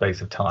short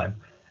space of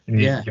time,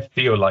 and you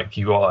feel like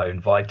you are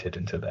invited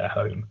into their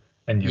home,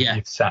 and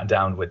you've sat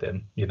down with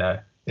him,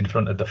 in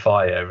front of the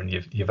fire, and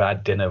you've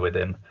had dinner with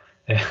him.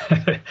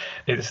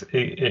 It's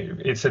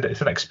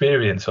an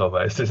experience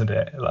almost, isn't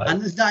it?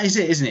 And that is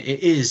it, isn't it? It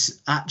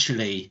is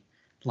actually.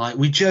 Like,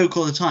 we joke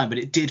all the time, but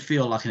it did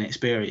feel like an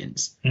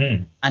experience.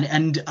 And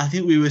I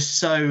think we were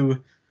so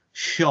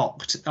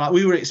shocked. Like,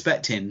 we were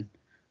expecting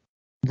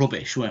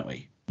rubbish, weren't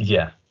we?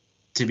 Yeah.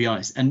 to be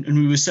honest. And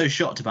we were so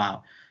shocked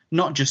about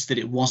not just that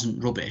it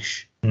wasn't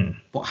rubbish,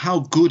 but how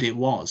good it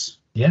was.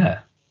 Yeah.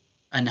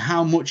 And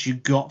how much you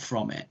got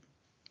from it.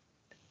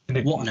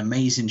 What an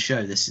amazing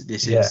show this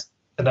is.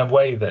 In a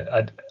way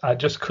that I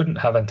just couldn't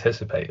have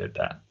anticipated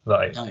that.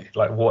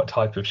 Like what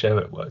type of show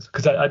it was.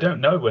 Because I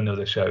don't know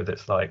another show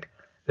that's like,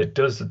 that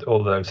does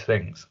all those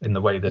things in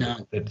the way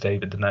that, that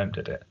David Denome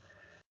did it.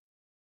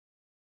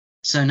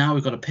 So now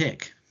we've got to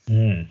pick.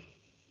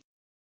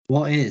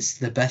 What is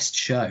the best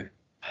show?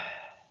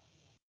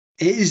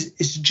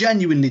 It's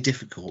genuinely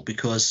difficult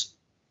because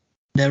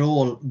they're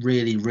all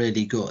really,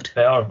 really good.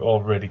 They are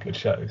all really good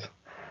shows.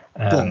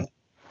 But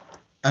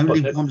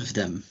only one of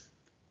them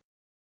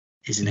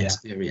is an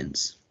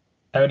experience.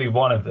 Only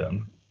one of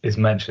them is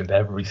mentioned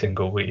every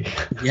single week.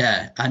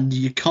 Yeah, and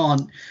you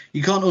can't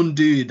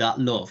undo that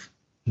love.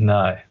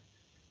 No.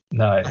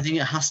 I think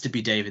it has to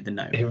be David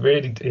Denome. It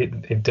really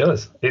it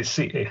does. It's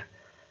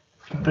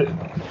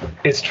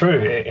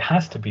true. It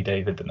has to be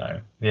David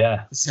Denome.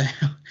 Yeah. So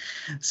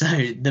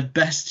the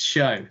best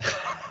show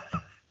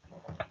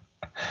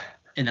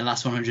in the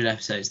last 100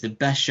 episodes, the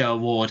best show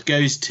award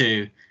goes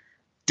to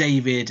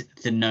David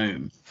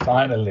Denome.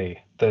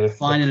 Finally, the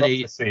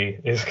prophecy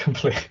is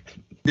complete.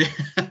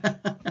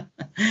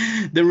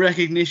 The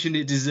recognition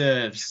it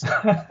deserves.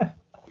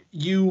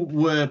 You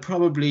were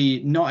probably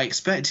not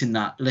expecting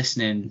that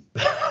listening.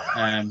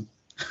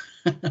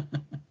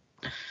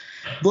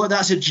 But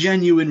that's a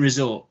genuine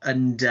result,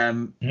 and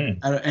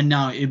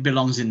now it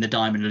belongs in the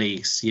Diamond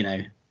Leagues,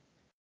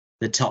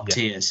 the top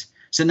tiers.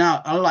 So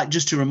now I like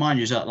just to remind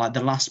you that like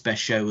the last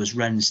best show was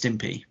Ren and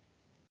Stimpy.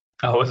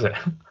 Oh, was it?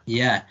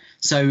 Yeah.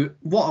 So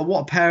what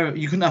a pair!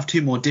 You couldn't have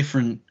two more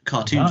different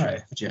cartoons,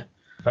 right, could you?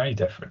 Very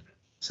different.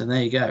 So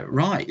there you go.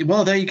 Right.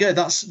 Well, there you go.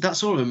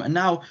 That's all of them. And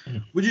now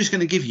we're just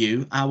going to give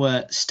you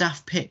our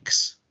staff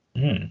picks.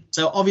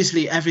 So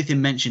obviously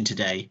everything mentioned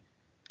today,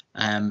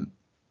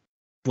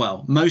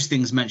 most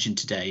things mentioned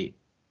today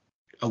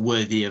are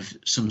worthy of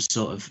some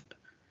sort of,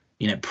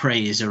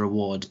 praise or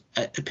award.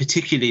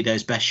 Particularly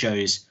those best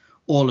shows.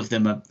 All of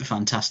them are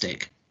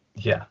fantastic.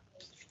 Yeah.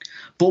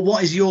 But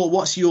what's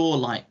your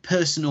like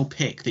personal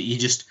pick that you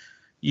just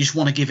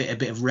want to give it a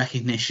bit of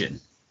recognition?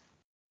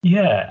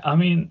 Yeah, I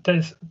mean,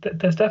 there's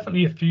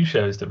definitely a few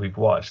shows that we've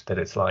watched that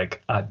it's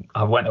like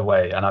I went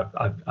away and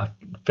I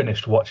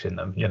finished watching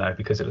them,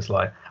 because it was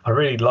like I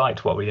really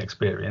liked what we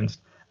experienced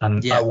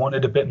and I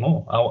wanted a bit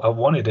more. I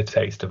wanted a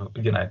taste of,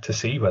 to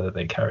see whether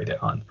they carried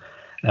it on.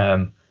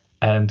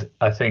 And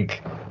I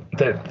think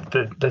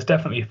that there's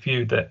definitely a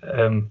few that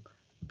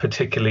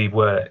particularly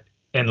were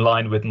in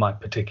line with my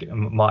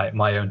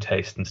own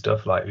taste and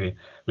stuff. Like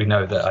we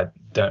know that I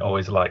don't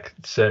always like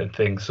certain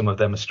things. Some of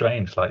them are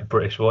strange, like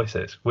British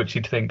voices, which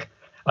you'd think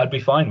I'd be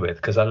fine with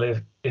because I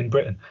live in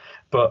Britain.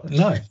 But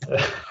no,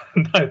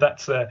 no,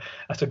 that's a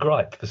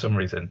gripe for some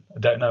reason. I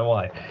don't know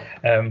why.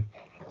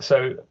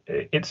 So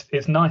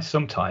it's nice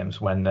sometimes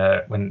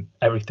when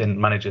everything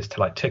manages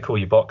to like tick all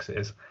your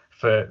boxes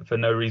for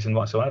no reason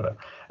whatsoever.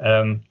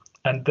 And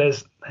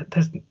there's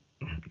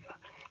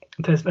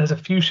a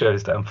few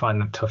shows that I'm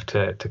finding tough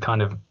to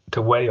kind of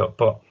to weigh up,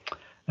 but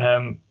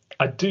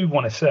I do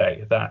want to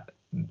say that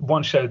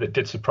one show that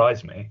did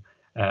surprise me,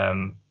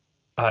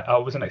 I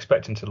wasn't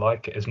expecting to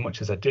like it as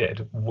much as I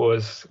did,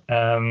 was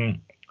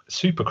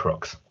Super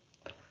Crooks.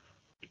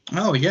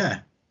 Oh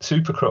yeah,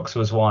 Super Crooks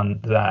was one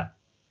that,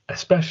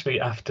 especially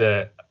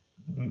after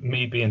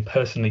me being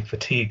personally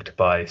fatigued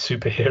by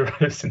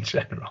superheroes in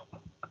general,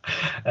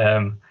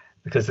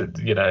 because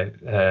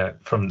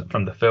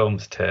from the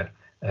films to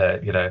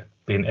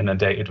being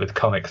inundated with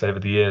comics over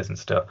the years and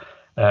stuff.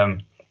 I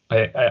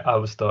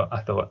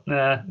thought,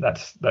 nah,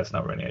 that's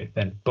not really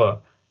anything.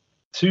 But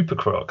Super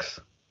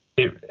Crooks,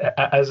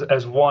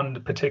 as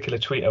one particular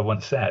tweeter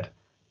once said,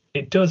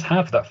 it does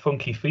have that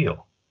funky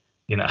feel,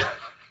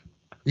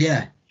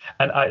 Yeah.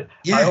 And I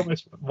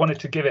almost wanted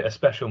to give it a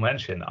special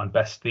mention on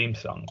best theme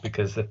song,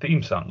 because the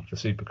theme song for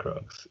Super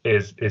Crooks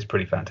is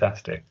pretty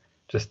fantastic.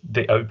 Just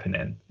the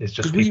opening is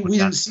just. We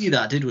didn't see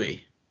that, did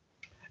we?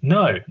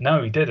 No,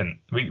 we didn't.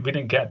 We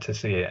didn't get to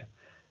see it.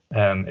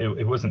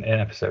 It wasn't in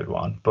episode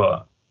 1,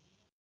 but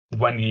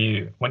when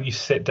you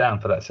sit down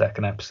for that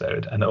second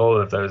episode and all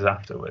of those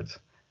afterwards,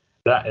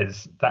 that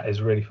is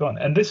really fun.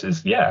 And this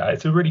is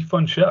it's a really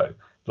fun show.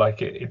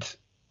 Like it's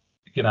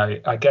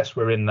I guess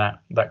we're in that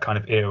kind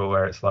of era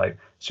where it's like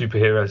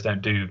superheroes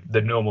don't do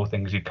the normal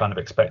things you kind of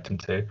expect them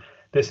to.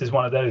 This is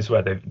one of those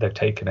where they've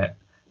taken it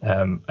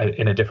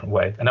in a different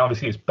way, and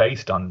obviously it's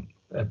based on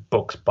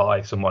books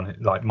by someone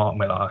like Mark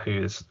Millar,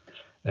 who is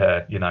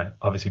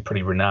obviously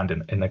pretty renowned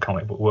in the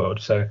comic book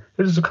world. So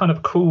this is a kind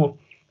of cool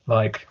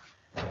like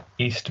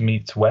East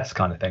meets West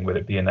kind of thing, with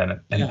it being an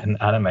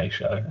anime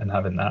show and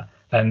having that.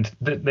 And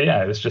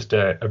it's just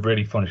a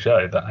really fun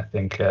show that I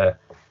think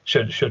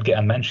should get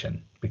a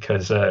mention,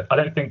 because I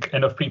don't think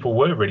enough people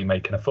were really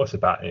making a fuss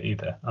about it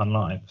either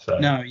online. So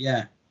no,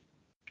 yeah.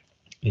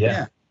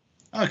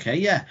 Okay,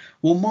 yeah.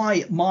 Well,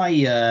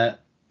 my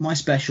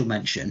special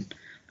mention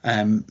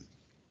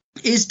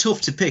It is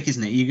tough to pick,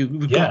 isn't it?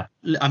 We've got,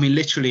 I mean,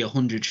 literally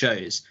 100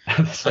 shows.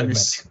 And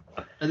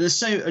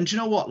do you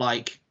know what?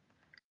 Like,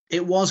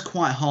 it was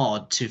quite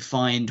hard to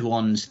find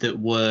ones that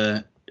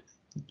were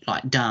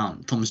like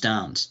thumbs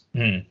downs.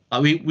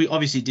 Like we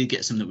obviously did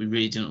get some that we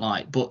really didn't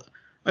like, but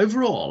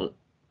overall,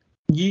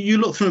 you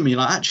look through them, you're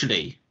like,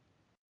 actually,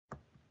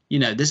 you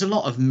know, there's a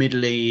lot of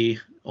middly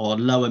or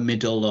lower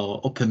middle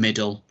or upper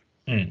middle,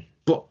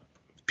 but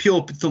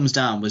pure thumbs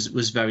down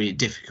was very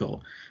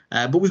difficult.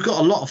 But we've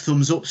got a lot of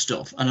thumbs up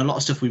stuff and a lot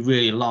of stuff we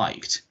really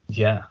liked.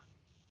 Yeah.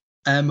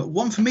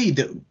 One for me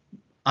that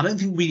I don't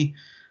think we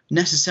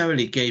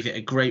necessarily gave it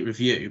a great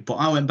review, but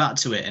I went back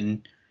to it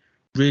and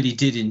really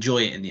did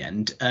enjoy it in the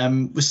end,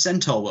 was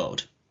Centaur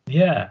World.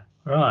 Yeah,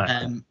 right.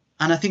 And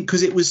I think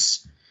because it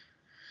was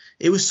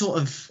sort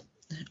of,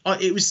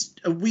 it was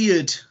a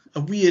weird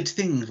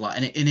thing, like,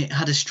 and it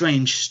had a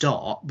strange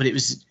start, but it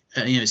was,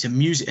 you know, it's a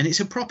music, and it's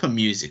a proper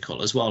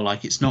musical as well.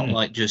 Like, it's not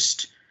like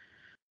just,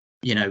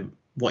 you know,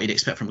 what you'd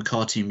expect from a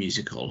cartoon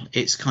musical.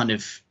 It's kind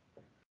of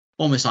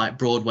almost like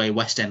Broadway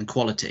West End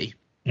quality.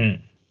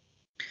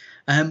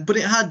 But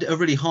it had a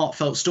really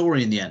heartfelt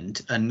story in the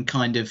end, and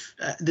kind of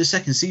the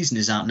second season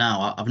is out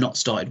now. I've not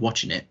started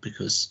watching it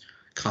because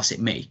classic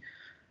me.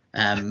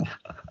 But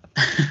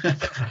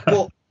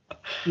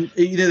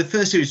you know, the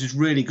first series was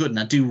really good, and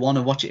I do want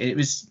to watch it.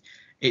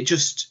 It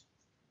just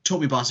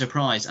took me by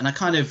surprise, and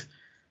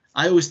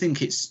I always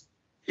think it's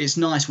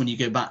nice when you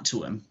go back to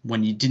them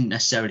when you didn't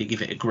necessarily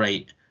give it a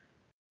great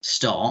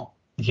start.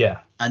 Yeah.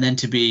 And then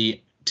to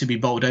be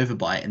bowled over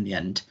by it in the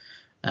end.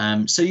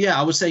 So yeah,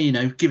 I would say, you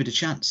know, give it a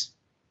chance.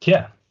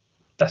 Yeah,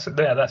 that's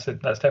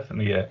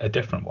definitely a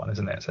different one,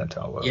 isn't it?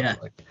 Centaur World. Yeah.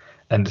 Like,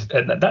 and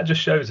that just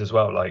shows as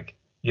well, like,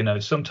 you know,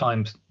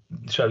 sometimes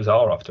shows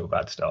are off to a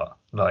bad start.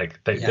 Like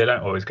they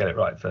don't always get it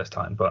right first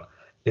time, but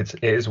it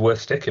is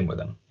worth sticking with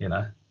them, you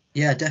know.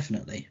 Yeah,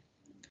 definitely.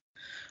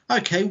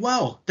 Okay,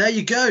 well, there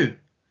you go.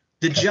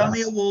 The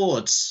Jammy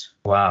Awards.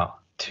 Wow,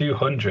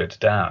 200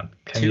 down.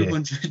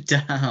 200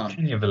 down.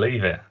 Can you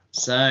believe it?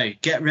 So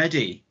get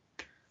ready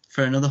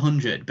for another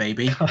 100,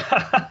 baby.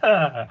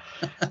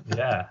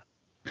 Yeah.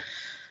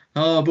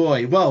 Oh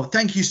boy. Well,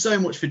 thank you so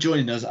much for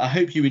joining us. I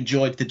hope you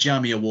enjoyed the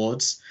Jammy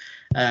Awards.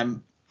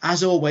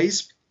 As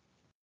always,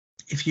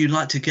 if you'd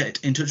like to get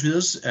in touch with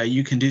us,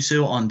 you can do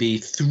so on the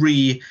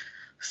 3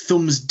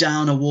 thumbs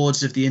down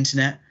awards of the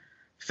internet: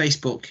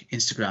 Facebook,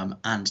 Instagram,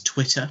 and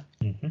Twitter.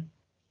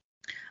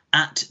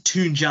 At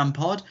Toon Jam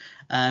Pod.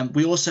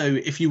 We also,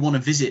 if you want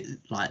to visit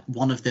like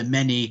one of the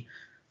many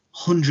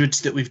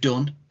hundreds that we've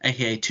done,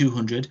 aka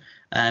 200,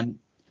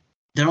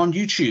 they're on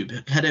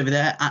YouTube. Head over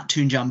there at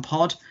Toon Jam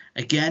Pod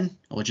again,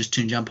 or just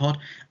Toon Jam Pod.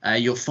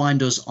 You'll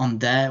find us on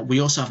there. We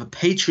also have a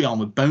Patreon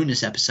with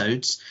bonus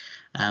episodes.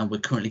 We're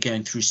currently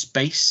going through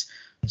space,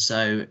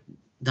 so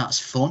that's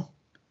fun.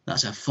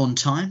 That's a fun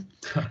time.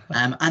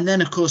 And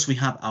then, of course, we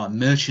have our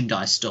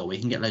merchandise store where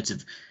you can get loads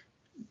of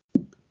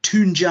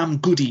Toon Jam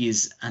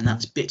goodies, and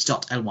that's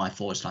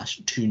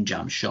bit.ly/Toon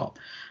Jam shop.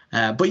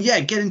 But yeah,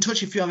 get in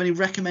touch if you have any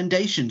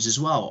recommendations as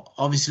well.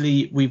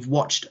 Obviously, we've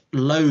watched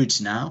loads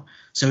now,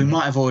 so we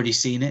might have already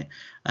seen it.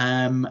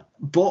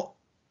 But,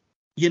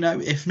 you know,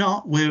 if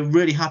not, we're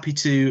really happy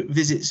to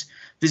visit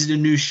a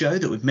new show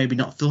that we've maybe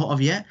not thought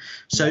of yet.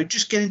 So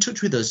just get in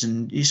touch with us,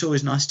 and it's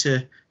always nice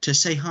to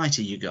say hi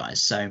to you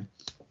guys. So,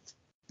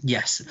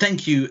 yes,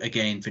 thank you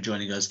again for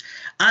joining us.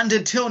 And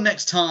until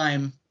next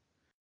time,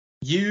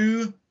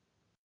 you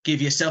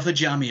give yourself a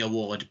Jammy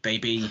Award,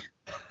 baby.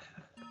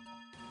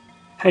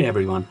 Hey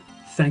everyone,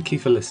 thank you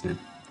for listening.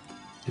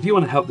 If you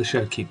want to help the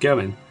show keep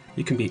going,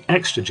 you can be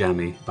extra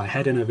jammy by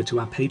heading over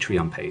to our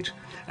Patreon page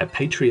at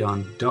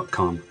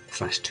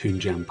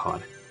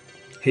patreon.com/toonjampod.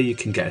 Here you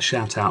can get a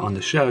shout out on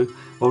the show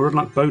or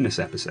unlock bonus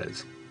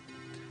episodes.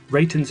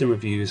 Ratings and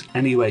reviews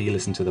anywhere you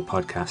listen to the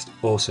podcast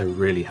also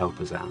really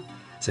help us out.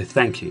 So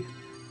thank you,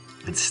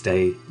 and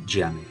stay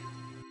jammy.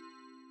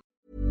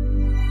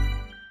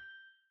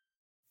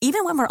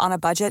 Even when we're on a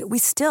budget, we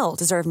still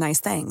deserve nice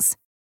things.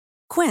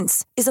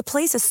 Quince is a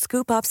place to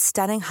scoop up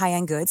stunning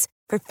high-end goods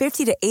for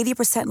 50 to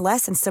 80%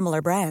 less than similar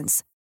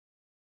brands.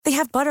 They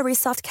have buttery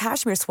soft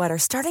cashmere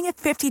sweaters starting at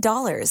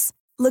 $50,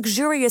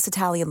 luxurious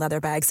Italian leather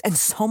bags, and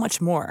so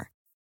much more.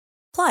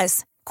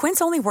 Plus,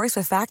 Quince only works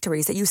with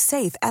factories that use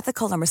safe,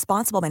 ethical, and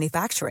responsible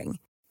manufacturing.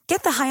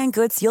 Get the high-end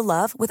goods you'll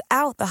love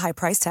without the high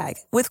price tag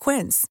with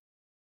Quince.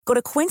 Go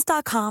to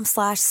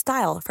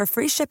quince.com/style for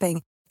free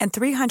shipping and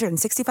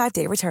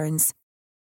 365-day returns.